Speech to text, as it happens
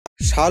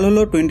সাল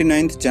হলো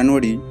 29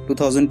 জানুয়ারি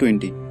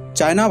 2020।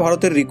 চায়না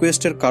ভারতের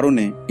রিকোয়েস্টের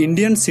কারণে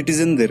ইন্ডিয়ান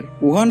সিটিজেনদের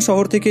উহান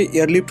শহর থেকে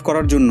এয়ারলিফট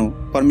করার জন্য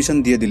পারমিশন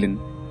দিয়ে দিলেন।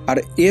 আর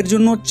এর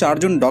জন্য 4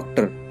 জন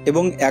ডক্টর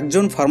এবং 1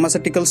 জন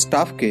ফার্মাসিউটিক্যাল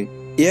স্টাফকে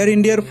এয়ার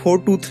ইন্ডিয়ার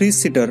 423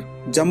 সিটার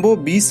জাম্বো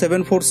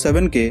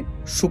B747কে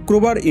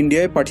শুক্রবার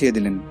ইন্ডিয়ায় পাঠিয়ে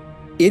দিলেন।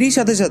 এরই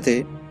সাথে সাথে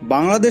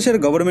বাংলাদেশের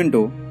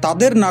গভর্নমেন্টও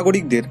তাদের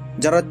নাগরিকদের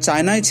যারা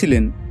চায়নায়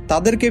ছিলেন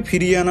তাদেরকে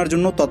ফিরিয়ে আনার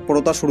জন্য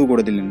তৎপরতা শুরু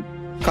করে দিলেন,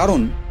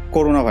 কারণ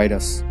করোনা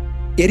ভাইরাস।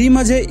 এরই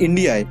মাঝে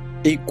ইন্ডিয়ায়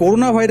এই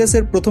করোনা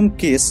ভাইরাসের প্রথম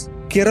কেস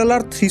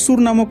কেরালার থ্রিসুর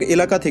নামক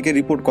এলাকা থেকে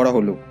রিপোর্ট করা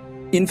হলো।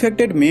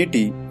 ইনফেক্টেড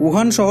মেয়েটি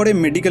উহান শহরে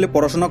মেডিকেলে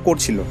পড়াশোনা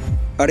করছিল।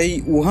 আর এই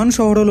উহান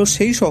শহর হলো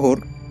সেই শহর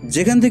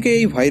যেখান থেকে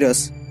এই ভাইরাস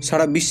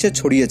সারা বিশ্বে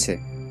ছড়িয়েছে।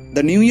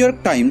 দ্য নিউ ইয়র্ক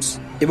টাইমস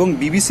এবং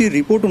বিবিসির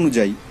রিপোর্ট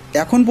অনুযায়ী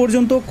এখন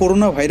পর্যন্ত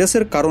করোনা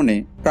ভাইরাসের কারণে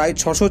প্রায়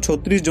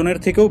 636 জনের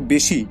থেকেও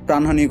বেশি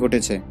প্রাণহানি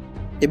ঘটেছে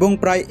এবং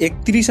প্রায়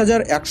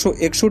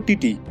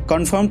 31,161টি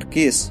কনফার্মড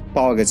কেস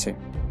পাওয়া গেছে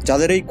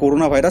যাদের এই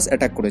করোনা ভাইরাস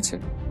অ্যাটাক করেছে।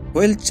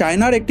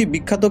 চায়নার একটি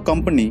বিখ্যাত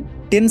কোম্পানি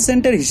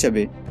টেনসেন্টের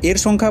হিসেবে এর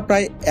সংখ্যা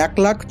প্রায়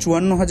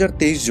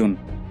 1,54,023 জন।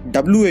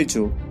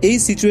 WHO এই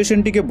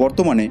সিচুয়েশনটিকে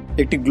বর্তমানে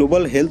একটি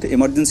গ্লোবাল হেলথ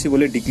এমার্জেন্সি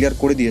বলে ডিক্লেয়ার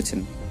করে দিয়েছেন।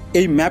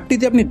 এই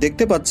ম্যাপটিতে আপনি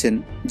দেখতে পাচ্ছেন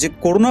যে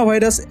করোনা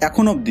ভাইরাস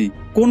এখন অবধি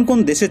কোন কোন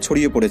দেশে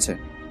ছড়িয়ে পড়েছে।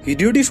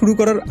 ভিডিওটি শুরু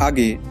করার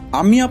আগে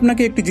আমি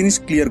আপনাকে একটি জিনিস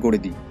ক্লিয়ার করে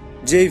দিই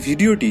যে এই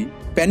ভিডিওটি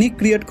প্যানিক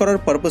ক্রিয়েট করার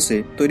পারপাসে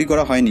তৈরি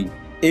করা হয়নি।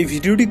 এই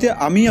ভিডিওটিতে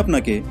আমি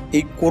আপনাকে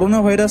এই করোনা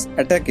ভাইরাস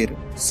অ্যাটাকের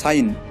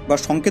সাইন বা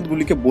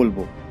সংকেতগুলিকে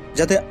বলবো,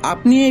 যাতে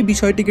আপনি এই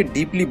বিষয়টিকে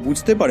ডিপলি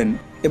বুঝতে পারেন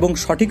এবং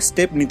সঠিক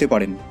স্টেপ নিতে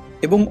পারেন,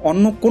 এবং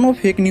অন্য কোনো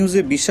ফেক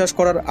নিউজে বিশ্বাস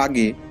করার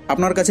আগে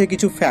আপনার কাছে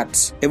কিছু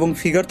ফ্যাক্টস এবং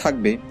ফিগার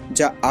থাকবে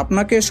যা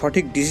আপনাকে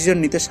সঠিক ডিসিশন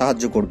নিতে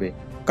সাহায্য করবে।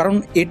 কারণ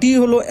এটি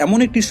হলো এমন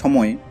একটি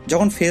সময়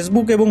যখন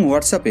ফেসবুক এবং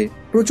হোয়াটসঅ্যাপে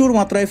প্রচুর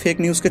মাত্রায় ফেক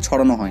নিউজকে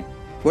ছড়ানো হয়।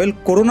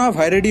 করোনা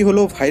ভাইরাসই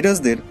হলো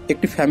ভাইরাসদের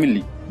একটি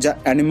ফ্যামিলি যা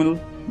অ্যানিমাল,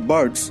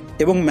 বার্ডস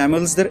এবং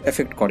ম্যামেলসদের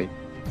এফেক্ট করে।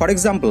 ফর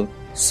এক্সাম্পল,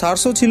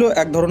 সার্সও ছিল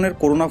এক ধরনের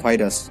করোনা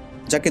ভাইরাস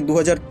যাকে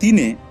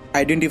 2003-এ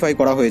আইডেন্টিফাই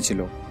করা হয়েছিল।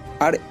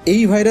 আর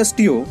এই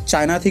ভাইরাসটিও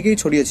চায়না থেকেই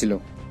ছড়িয়েছিল।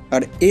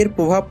 আর এর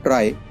প্রভাব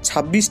প্রায়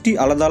 26টি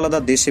আলাদা আলাদা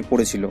দেশে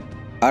পড়েছিল।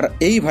 আর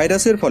এই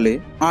ভাইরাসের ফলে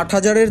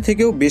 8,000-এর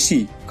থেকেও বেশি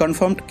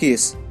কনফার্মড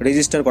কেস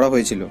রেজিস্টার করা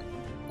হয়েছিল।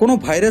 কোনো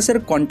ভাইরাসের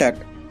কন্ট্যাক্ট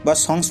বা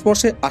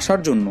সংস্পর্শে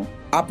আসার জন্য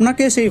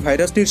আপনাকে সেই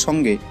ভাইরাসটির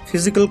সঙ্গে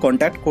ফিজিক্যাল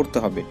কন্ট্যাক্ট করতে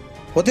হবে।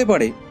 হতে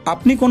পারে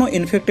আপনি কোনো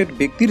ইনফেক্টেড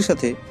ব্যক্তির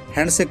সাথে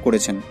হ্যান্ডশেক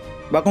করেছেন,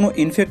 বা কোনো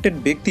ইনফেক্টেড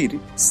ব্যক্তির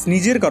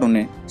স্নিজের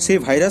কারণে সেই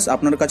ভাইরাস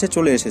আপনার কাছে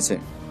চলে এসেছে।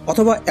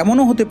 অথবা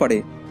এমনও হতে পারে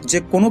যে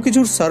কোনো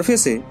কিছুর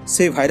সারফেসে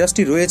সেই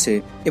ভাইরাসটি রয়েছে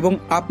এবং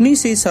আপনি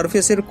সেই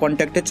সারফেসের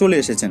কন্ট্যাক্টে চলে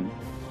এসেছেন।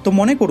 তো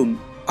মনে করুন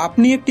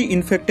আপনি একটি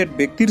ইনফেক্টেড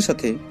ব্যক্তির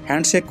সাথে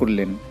হ্যান্ডশেক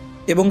করলেন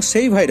এবং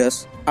সেই ভাইরাস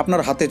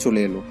আপনার হাতে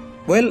চলে এলো।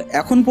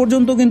 এখন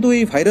পর্যন্ত কিন্তু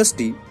এই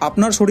ভাইরাসটি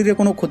আপনার শরীরে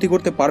কোনো ক্ষতি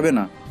করতে পারবে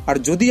না। আর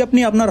যদি আপনি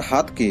আপনার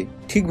হাতকে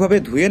ঠিকভাবে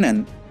ধুয়ে নেন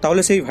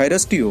তাহলে সেই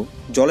ভাইরাসটিও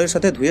জলের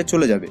সাথে ধুয়ে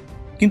চলে যাবে।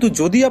 কিন্তু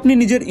যদি আপনি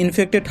নিজের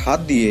ইনফেক্টেড হাত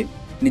দিয়ে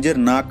নিজের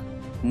নাক,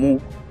 মুখ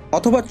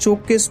অথবা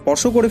চোখকে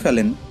স্পর্শ করে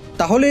ফেলেন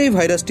তাহলে এই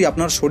ভাইরাসটি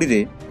আপনার শরীরে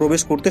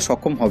প্রবেশ করতে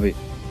সক্ষম হবে।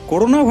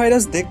 করোনা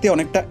ভাইরাস দেখতে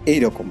অনেকটা এই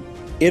রকম।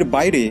 এর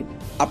বাইরে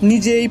আপনি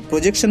যে এই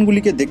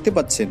প্রজেকশনগুলিকে দেখতে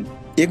পাচ্ছেন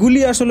এগুলি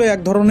আসলে এক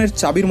ধরনের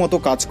চাবির মতো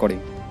কাজ করে।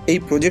 এই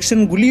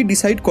প্রজেকশনগুলি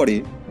ডিসাইড করে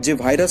যে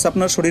ভাইরাস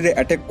আপনার শরীরে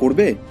অ্যাটাক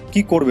করবে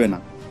কি করবে না।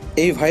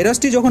 এই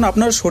ভাইরাসটি যখন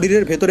আপনার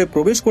শরীরের ভেতরে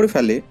প্রবেশ করে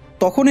ফেলে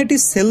তখন এটি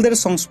সেলদের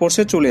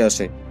সংস্পর্শে চলে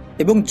আসে,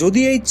 এবং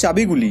যদি এই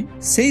চাবিগুলি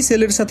সেই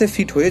সেলের সাথে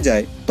ফিট হয়ে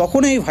যায়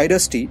তখন এই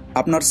ভাইরাসটি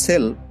আপনার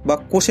সেল বা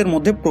কোষের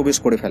মধ্যে প্রবেশ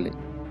করে ফেলে।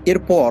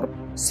 এরপর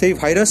সেই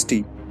ভাইরাসটি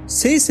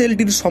সেই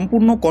সেলটির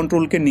সম্পূর্ণ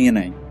কন্ট্রোলকে নিয়ে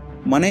নেয়।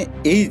 মানে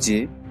এই যে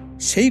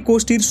সেই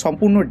কোষটির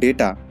সম্পূর্ণ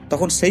ডেটা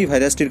তখন সেই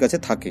ভাইরাসটির কাছে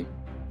থাকে।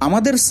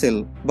 আমাদের সেল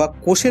বা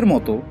কোষের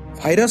মতো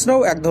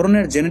ভাইরাসরাও এক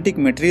ধরনের জেনেটিক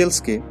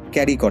ম্যাটেরিয়ালসকে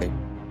ক্যারি করে।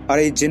 আর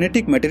এই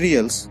জেনেটিক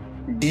ম্যাটেরিয়ালস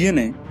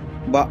ডিএনএ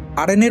বা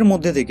আরএনএর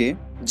মধ্যে থেকে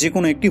যে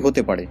কোনো একটি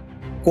হতে পারে।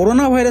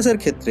 করোনা ভাইরাসের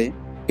ক্ষেত্রে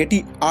এটি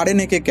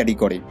আরএনএকে ক্যারি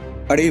করে।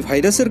 আর এই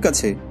ভাইরাসের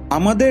কাছে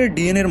আমাদের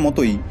ডিএনএর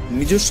মতোই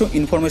নিজস্ব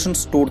ইনফরমেশন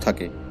স্টোর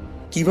থাকে।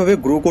 কিভাবে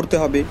গ্রো করতে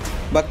হবে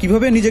বা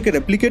কিভাবে নিজেকে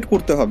রেপ্লিকেট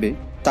করতে হবে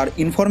তার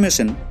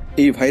ইনফরমেশন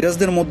এই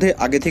ভাইরাসদের মধ্যে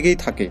আগে থেকেই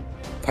থাকে।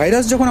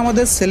 ভাইরাস যখন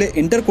আমাদের সেলে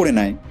এন্টার করে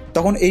নেয়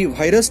তখন এই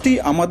ভাইরাসটি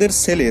আমাদের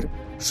সেলের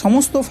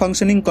সমস্ত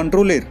ফাংশনিং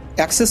কন্ট্রোলের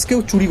অ্যাক্সেসকেও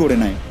চুরি করে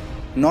নেয়।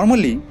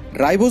 নর্মালি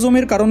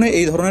রাইবোজোমের কারণে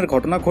এই ধরনের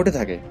ঘটনা ঘটে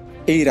থাকে।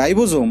 এই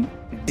রাইবোজোম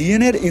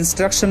ডিএনএর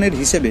ইনস্ট্রাকশনের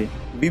হিসেবে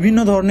বিভিন্ন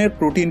ধরনের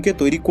প্রোটিনকে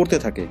তৈরি করতে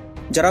থাকে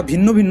যারা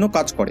ভিন্ন ভিন্ন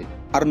কাজ করে।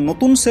 আর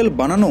নতুন সেল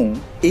বানানোও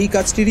এই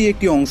কাজটিরই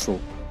একটি অংশ।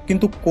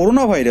 কিন্তু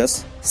করোনা ভাইরাস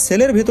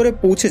সেলের ভেতরে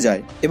পৌঁছে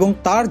যায় এবং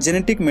তার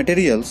জেনেটিক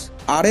ম্যাটেরিয়ালস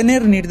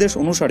আরএনএর নির্দেশ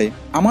অনুসারে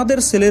আমাদের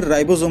সেলের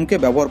রাইবোজোমকে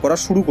ব্যবহার করা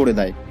শুরু করে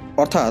দেয়।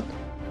 অর্থাৎ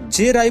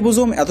যে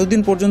রাইবোজোম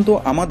এতদিন পর্যন্ত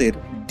আমাদের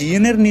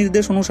ডিএনএর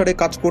নির্দেশ অনুসারে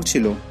কাজ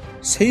করছিল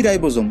সেই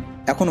রাইবোজোম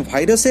এখন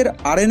ভাইরাসের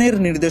আরএনএর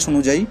নির্দেশ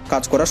অনুযায়ী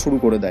কাজ করা শুরু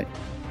করে দেয়।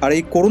 আর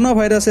এই করোনা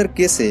ভাইরাসের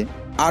কেসে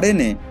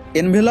আরএনএ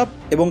এনভেলপ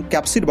এবং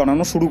ক্যাপসিড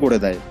বানানো শুরু করে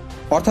দেয়।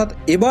 অর্থাৎ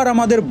এবার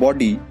আমাদের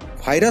বডি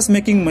ভাইরাস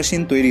মেকিং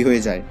মেশিন তৈরি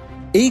হয়ে যায়।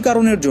 এই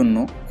কারণের জন্য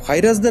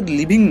ভাইরাসদের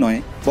লিভিং নয়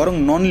বরং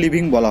নন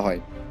লিভিং বলা হয়,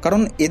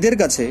 কারণ এদের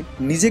কাছে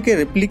নিজেকে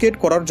রেপ্লিকেট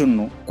করার জন্য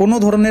কোনো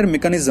ধরনের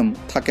মেকানিজম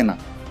থাকে না।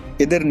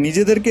 এদের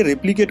নিজেদেরকে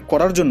রেপ্লিকেট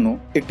করার জন্য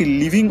একটি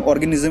লিভিং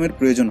অর্গানিজমের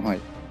প্রয়োজন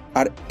হয়,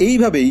 আর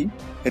এইভাবেই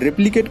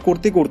রেপ্লিকেট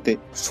করতে করতে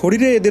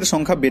শরীরে এদের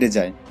সংখ্যা বেড়ে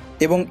যায়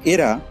এবং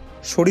এরা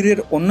শরীরের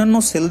অন্যান্য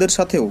সেলদের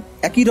সাথেও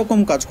একই রকম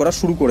কাজ করা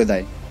শুরু করে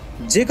দেয়,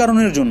 যে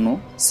কারণের জন্য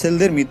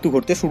সেলদের মৃত্যু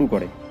ঘটতে শুরু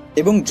করে।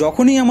 এবং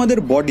যখনই আমাদের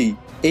বডি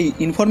এই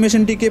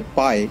ইনফরমেশনটিকে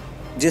পায়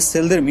যে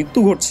সেলদের মৃত্যু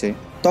ঘটছে,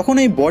 তখন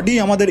এই বডি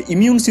আমাদের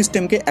ইমিউন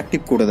সিস্টেমকে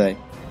অ্যাক্টিভ করে দেয়,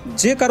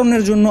 যে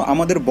কারণের জন্য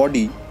আমাদের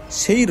বডি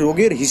সেই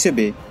রোগের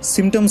হিসেবে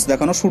সিমটমস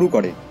দেখানো শুরু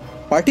করে।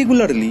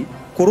 পার্টিকুলারলি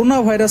করোনা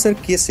ভাইরাসের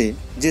কেসে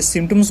যে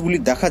সিমটমসগুলি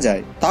দেখা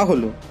যায় তা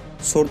হলো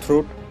সোর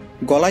থ্রোট,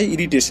 গলায়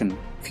irritation,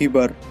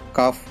 fever,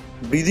 calf,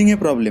 ব্রিদিংয়ে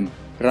problem,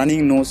 running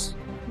nose,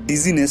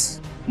 dizziness,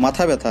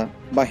 মাথা ব্যথা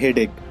বা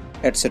হেডেক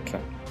এটসেট্রা।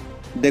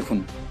 দেখুন,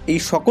 এই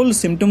সকল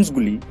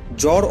সিমটমসগুলি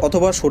জ্বর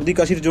অথবা সর্দি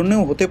কাশির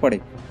জন্যও হতে পারে।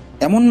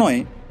 এমন নয়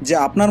যে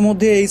আপনার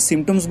মধ্যে এই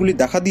সিমটমসগুলি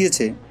দেখা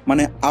দিয়েছে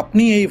মানে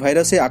আপনি এই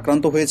ভাইরাসে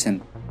আক্রান্ত হয়েছেন,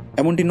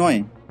 এমনটি নয়।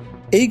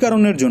 এই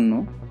কারণের জন্য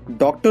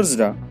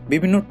ডক্টরসরা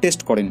বিভিন্ন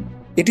টেস্ট করেন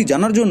এটি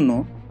জানার জন্য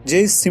যে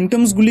এই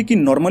সিমটমসগুলি কি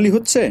নর্মালি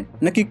হচ্ছে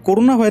নাকি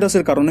করোনা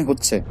ভাইরাসের কারণে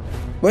হচ্ছে।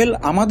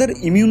 আমাদের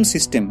ইমিউন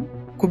সিস্টেম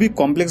খুবই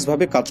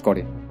কমপ্লেক্সভাবে কাজ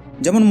করে।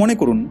 যেমন মনে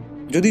করুন,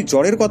 যদি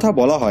জ্বরের কথা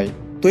বলা হয়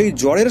তো এই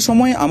জ্বরের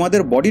সময়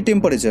আমাদের বডি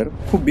টেম্পারেচার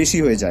খুব বেশি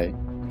হয়ে যায়।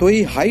 তো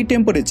এই হাই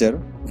টেম্পারেচার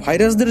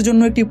ভাইরাসদের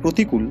জন্য একটি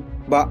প্রতিকূল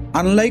বা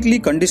আনলাইকলি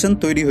কন্ডিশন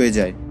তৈরি হয়ে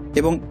যায়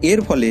এবং এর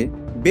ফলে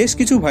বেশ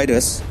কিছু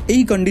ভাইরাস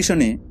এই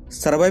কন্ডিশনে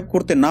সার্ভাইভ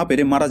করতে না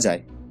পেরে মারা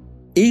যায়।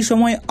 এই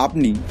সময়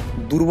আপনি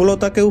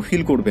দুর্বলতাকেও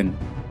ফিল করবেন,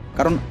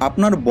 কারণ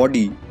আপনার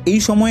বডি এই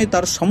সময়ে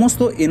তার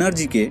সমস্ত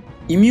এনার্জিকে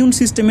ইমিউন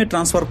সিস্টেমে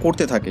ট্রান্সফার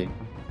করতে থাকে।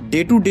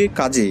 ডে টু ডে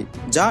কাজে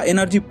যা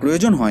এনার্জি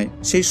প্রয়োজন হয়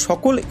সেই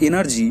সকল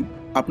এনার্জি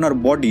আপনার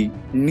বডি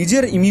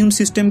নিজের ইমিউন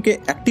সিস্টেমকে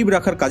অ্যাক্টিভ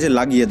রাখার কাজে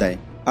লাগিয়ে দেয়,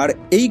 আর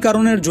এই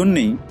কারণের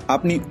জন্যেই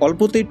আপনি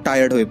অল্পতেই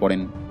টায়ার্ড হয়ে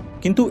পড়েন।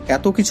 কিন্তু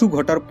এত কিছু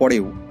ঘটার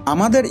পরেও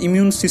আমাদের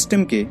ইমিউন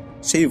সিস্টেমকে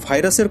সেই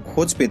ভাইরাসের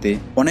খোঁজ পেতে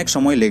অনেক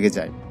সময় লেগে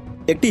যায়।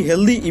 একটি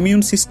হেলদি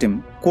ইমিউন সিস্টেম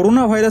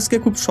করোনা ভাইরাসকে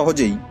খুব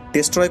সহজেই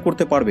ডিস্ট্রয়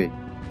করতে পারবে,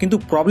 কিন্তু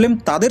প্রবলেম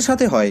তাদের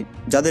সাথে হয়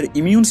যাদের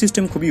ইমিউন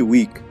সিস্টেম খুবই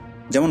উইক,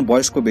 যেমন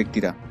বয়স্ক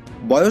ব্যক্তিরা।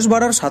 বয়স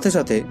বাড়ার সাথে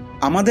সাথে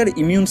আমাদের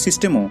ইমিউন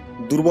সিস্টেমও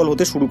দুর্বল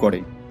হতে শুরু করে।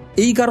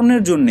 এই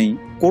কারণের জন্যেই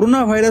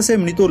করোনা ভাইরাসে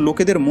মৃত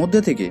লোকেদের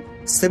মধ্যে থেকে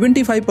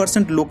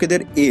 75%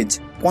 লোকেদের এজ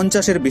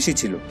 50-এর বেশি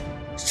ছিল।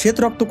 শ্বেত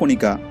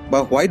রক্তকণিকা বা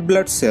হোয়াইট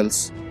ব্লাড সেলস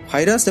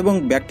ভাইরাস এবং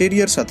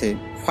ব্যাকটেরিয়ার সাথে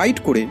ফাইট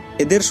করে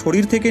এদের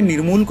শরীর থেকে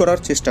নির্মূল করার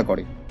চেষ্টা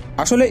করে।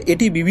 আসলে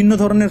এটি বিভিন্ন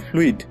ধরনের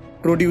ফ্লুইড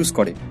প্রডিউস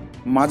করে।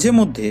 মাঝে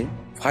মধ্যে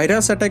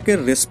ভাইরাস অ্যাটাকের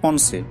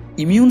রেসপন্সে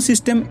ইমিউন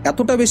সিস্টেম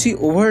এতটা বেশি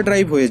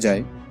ওভারড্রাইভ হয়ে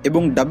যায়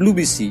এবং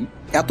WBC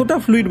এতটা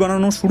ফ্লুইড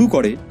বানানো শুরু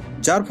করে,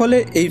 যার ফলে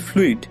এই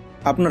ফ্লুইড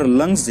আপনার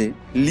লাংসে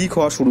লিক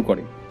হওয়া শুরু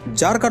করে,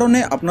 যার কারণে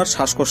আপনার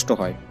শ্বাসকষ্ট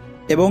হয়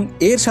এবং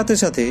এর সাথে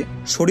সাথে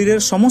শরীরের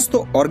সমস্ত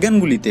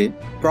অর্গ্যানগুলিতে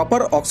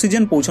প্রপার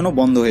অক্সিজেন পৌঁছানো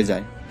বন্ধ হয়ে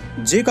যায়,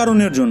 যে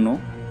কারণের জন্য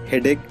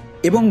হেডেক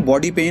এবং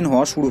বডি পেইন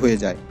হওয়া শুরু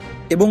হয়ে যায়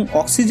এবং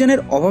অক্সিজেনের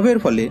অভাবের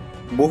ফলে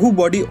বহু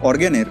বডি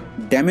অর্গ্যানের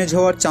ড্যামেজ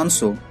হওয়ার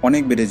চান্সও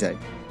অনেক বেড়ে যায়।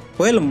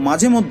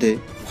 মাঝে মধ্যে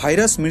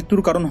ভাইরাস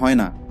মৃত্যুর কারণ হয়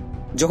না।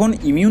 যখন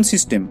ইমিউন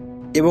সিস্টেম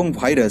এবং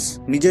ভাইরাস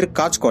নিজের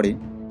কাজ করে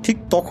ঠিক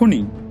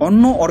তখনই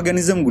অন্য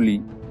অর্গানিজমগুলি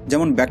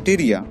যেমন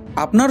ব্যাকটেরিয়া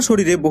আপনার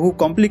শরীরে বহু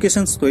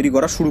কমপ্লিকেশনস তৈরি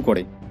করা শুরু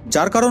করে,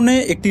 যার কারণে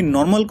একটি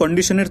নর্মাল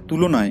কন্ডিশনের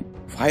তুলনায়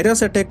ভাইরাস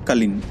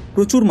অ্যাটাককালীন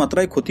প্রচুর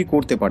মাত্রায় ক্ষতি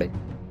করতে পারে।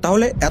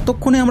 তাহলে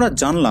এতক্ষণে আমরা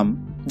জানলাম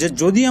যে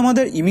যদি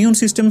আমাদের ইমিউন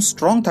সিস্টেম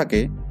স্ট্রং থাকে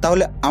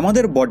তাহলে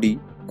আমাদের বডি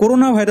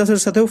করোনা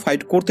ভাইরাসের সাথেও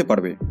ফাইট করতে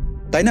পারবে,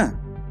 তাই না?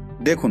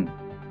 দেখুন,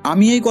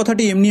 আমি এই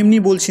কথাটি এমনি এমনি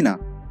বলছি না,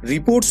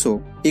 রিপোর্টসও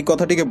এই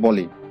কথাটিকে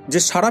বলে যে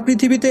সারা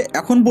পৃথিবীতে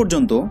এখন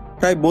পর্যন্ত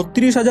প্রায়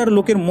 32,000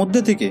 লোকের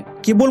মধ্যে থেকে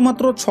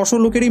কেবলমাত্র 600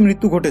 লোকেরই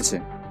মৃত্যু ঘটেছে,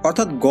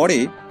 অর্থাৎ গড়ে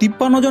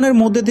 53 জনের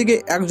মধ্যে থেকে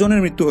 1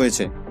 জনের মৃত্যু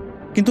হয়েছে।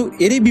 কিন্তু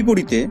এরই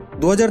বিপরীতে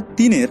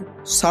 2003-এর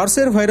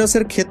সার্সের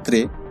ভাইরাসের ক্ষেত্রে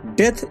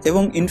ডেথ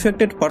এবং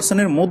ইনফেক্টেড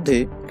পার্সনের মধ্যে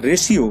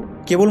রেশিও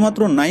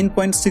কেবলমাত্র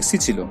 9.6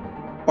 ছিল,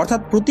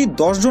 অর্থাৎ প্রতি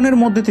 10 জনের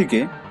মধ্যে থেকে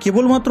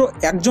কেবলমাত্র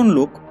 1 জন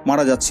লোক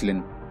মারা যাচ্ছিলেন।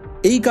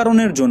 এই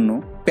কারণের জন্য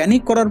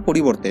প্যানিক করার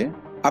পরিবর্তে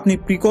আপনি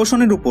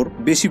প্রিকশনের উপর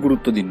বেশি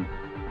গুরুত্ব দিন।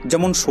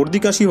 যেমন সর্দি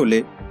কাশি হলে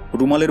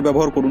রুমালের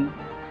ব্যবহার করুন,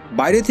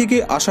 বাইরে থেকে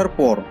আসার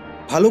পর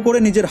ভালো করে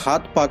নিজের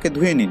হাত পাকে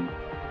ধুয়ে নিন,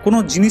 কোনো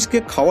জিনিসকে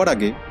খাওয়ার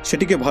আগে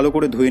সেটিকে ভালো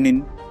করে ধুয়ে নিন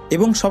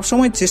এবং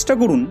সবসময় চেষ্টা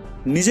করুন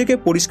নিজেকে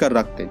পরিষ্কার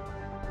রাখতে।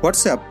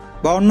 হোয়াটসঅ্যাপ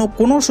বা অন্য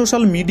কোনো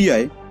সোশ্যাল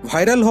মিডিয়ায়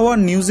ভাইরাল হওয়া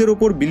নিউজের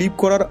ওপর বিলিভ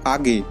করার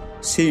আগে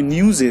সেই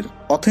নিউজের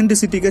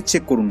অথেন্টিসিটিকে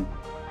চেক করুন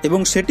এবং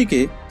সেটিকে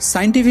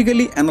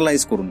সায়েন্টিফিক্যালি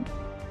অ্যানালাইজ করুন।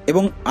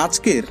 এবং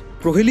আজকের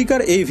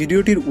প্রহেলিকার এই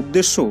ভিডিওটির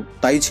উদ্দেশ্য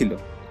তাই ছিল।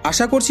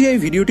 আশা করছি এই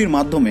ভিডিওটির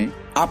মাধ্যমে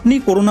আপনি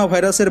করোনা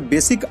ভাইরাসের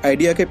বেসিক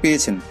আইডিয়াকে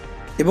পেয়েছেন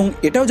এবং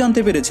এটাও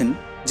জানতে পেরেছেন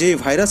যে এই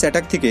ভাইরাস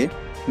অ্যাটাক থেকে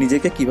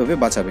নিজেকে কিভাবে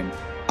বাঁচাবেন।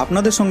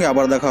 আপনাদের সঙ্গে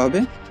আবার দেখা হবে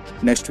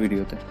নেক্সট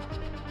ভিডিওতে।